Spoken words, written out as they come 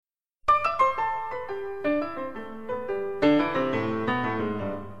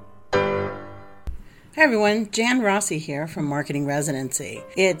Hi everyone, Jan Rossi here from Marketing Residency.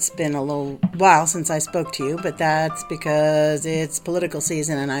 It's been a little while since I spoke to you, but that's because it's political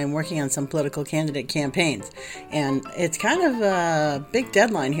season and I'm working on some political candidate campaigns. And it's kind of a big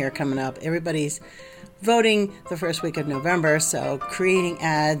deadline here coming up. Everybody's voting the first week of November, so creating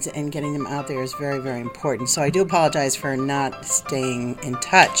ads and getting them out there is very, very important. So I do apologize for not staying in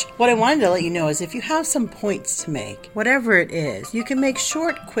touch. What I wanted to let you know is if you have some points to make, whatever it is, you can make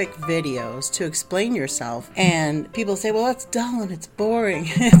short, quick videos to explain yourself. And people say, well, that's dull and it's boring.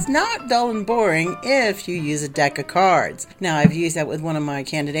 It's not dull and boring if you use a deck of cards. Now, I've used that with one of my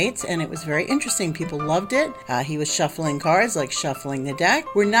candidates, and it was very interesting. People loved it. He was shuffling cards like shuffling the deck.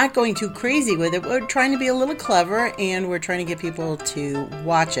 We're not going too crazy with it. We're trying to be a little clever, and we're trying to get people to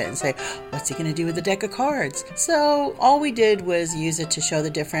watch it and say, what's he going to do with the deck of cards? So all we did was use it to show the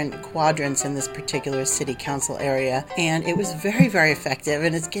different quadrants in this particular city council area, and it was very, very effective,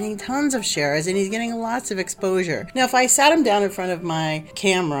 and it's getting tons of shares, and he's getting lots of exposure. Now, if I sat him down in front of my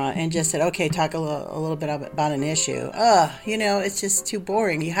camera and just said, okay, talk a little bit about an issue, it's just too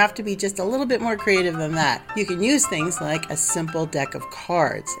boring. You have to be just a little bit more creative than that. You can use things like a simple deck of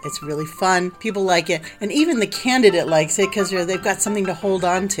cards. It's really fun. People like it. And even the candidate likes it because they've got something to hold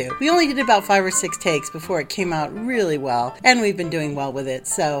on to. We only did about 5 or 6 takes before it came out really well, and we've been doing well with it.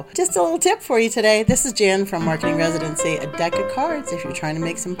 So just a little tip for you today. This is Jan from Marketing Residency, a deck of cards if you're trying to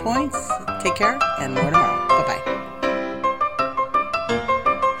make some points. Take care, and more tomorrow.